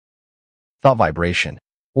thought vibration,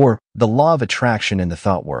 or the law of attraction in the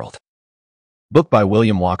thought world. Book by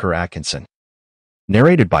William Walker Atkinson.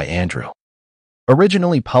 Narrated by Andrew.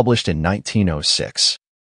 Originally published in 1906.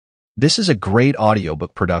 This is a great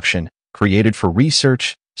audiobook production created for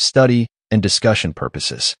research, study, and discussion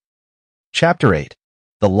purposes. Chapter 8.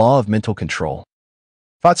 The Law of Mental Control.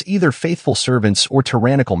 Thoughts either faithful servants or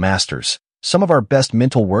tyrannical masters. Some of our best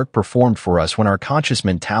mental work performed for us when our conscious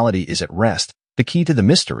mentality is at rest. The key to the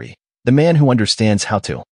mystery. The man who understands how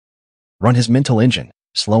to run his mental engine,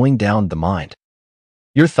 slowing down the mind.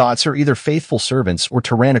 Your thoughts are either faithful servants or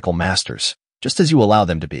tyrannical masters, just as you allow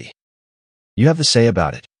them to be. You have the say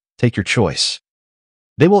about it. Take your choice.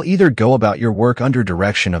 They will either go about your work under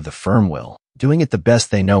direction of the firm will, doing it the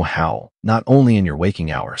best they know how, not only in your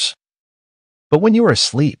waking hours, but when you are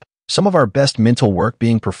asleep. Some of our best mental work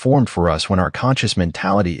being performed for us when our conscious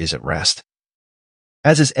mentality is at rest.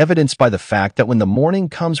 As is evidenced by the fact that when the morning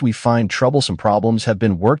comes we find troublesome problems have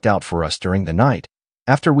been worked out for us during the night,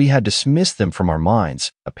 after we had dismissed them from our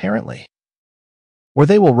minds, apparently. Or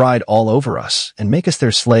they will ride all over us and make us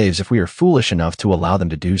their slaves if we are foolish enough to allow them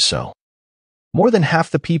to do so. More than half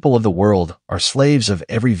the people of the world are slaves of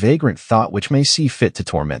every vagrant thought which may see fit to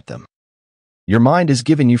torment them. Your mind is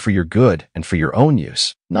given you for your good and for your own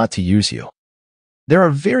use, not to use you. There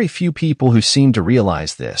are very few people who seem to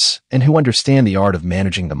realize this and who understand the art of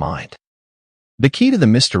managing the mind. The key to the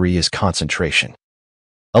mystery is concentration.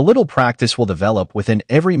 A little practice will develop within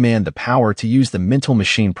every man the power to use the mental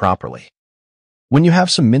machine properly. When you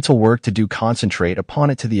have some mental work to do, concentrate upon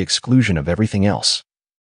it to the exclusion of everything else.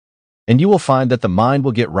 And you will find that the mind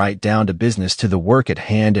will get right down to business, to the work at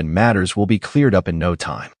hand, and matters will be cleared up in no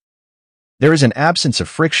time. There is an absence of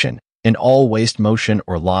friction, and all waste motion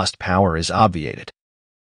or lost power is obviated.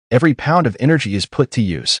 Every pound of energy is put to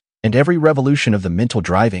use, and every revolution of the mental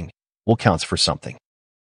driving will count for something.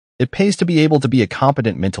 It pays to be able to be a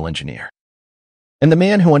competent mental engineer. And the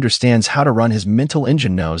man who understands how to run his mental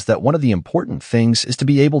engine knows that one of the important things is to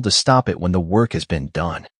be able to stop it when the work has been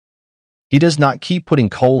done. He does not keep putting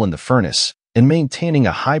coal in the furnace and maintaining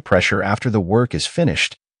a high pressure after the work is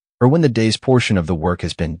finished, or when the day's portion of the work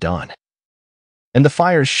has been done. And the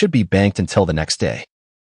fires should be banked until the next day.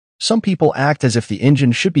 Some people act as if the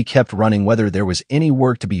engine should be kept running whether there was any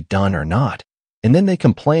work to be done or not, and then they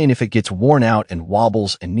complain if it gets worn out and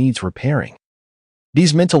wobbles and needs repairing.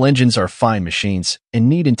 These mental engines are fine machines and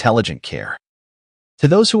need intelligent care. To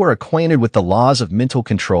those who are acquainted with the laws of mental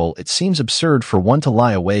control, it seems absurd for one to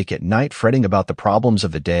lie awake at night fretting about the problems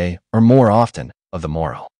of the day, or more often, of the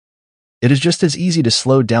morrow. It is just as easy to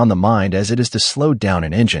slow down the mind as it is to slow down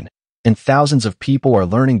an engine, and thousands of people are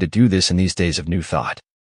learning to do this in these days of new thought.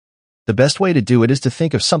 The best way to do it is to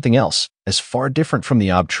think of something else, as far different from the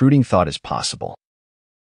obtruding thought as possible.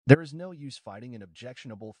 There is no use fighting an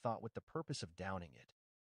objectionable thought with the purpose of downing it.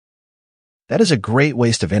 That is a great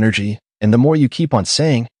waste of energy, and the more you keep on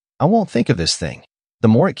saying, "I won't think of this thing," the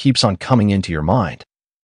more it keeps on coming into your mind.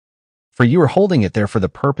 For you are holding it there for the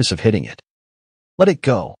purpose of hitting it. Let it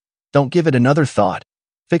go. Don't give it another thought.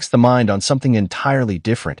 Fix the mind on something entirely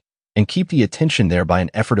different, and keep the attention there by an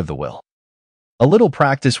effort of the will. A little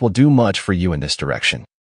practice will do much for you in this direction.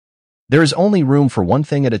 There is only room for one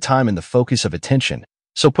thing at a time in the focus of attention,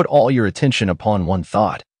 so put all your attention upon one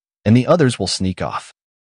thought, and the others will sneak off.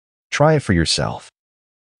 Try it for yourself.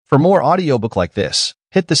 For more audiobook like this,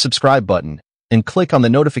 hit the subscribe button and click on the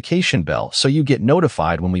notification bell so you get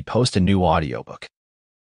notified when we post a new audiobook.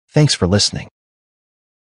 Thanks for listening.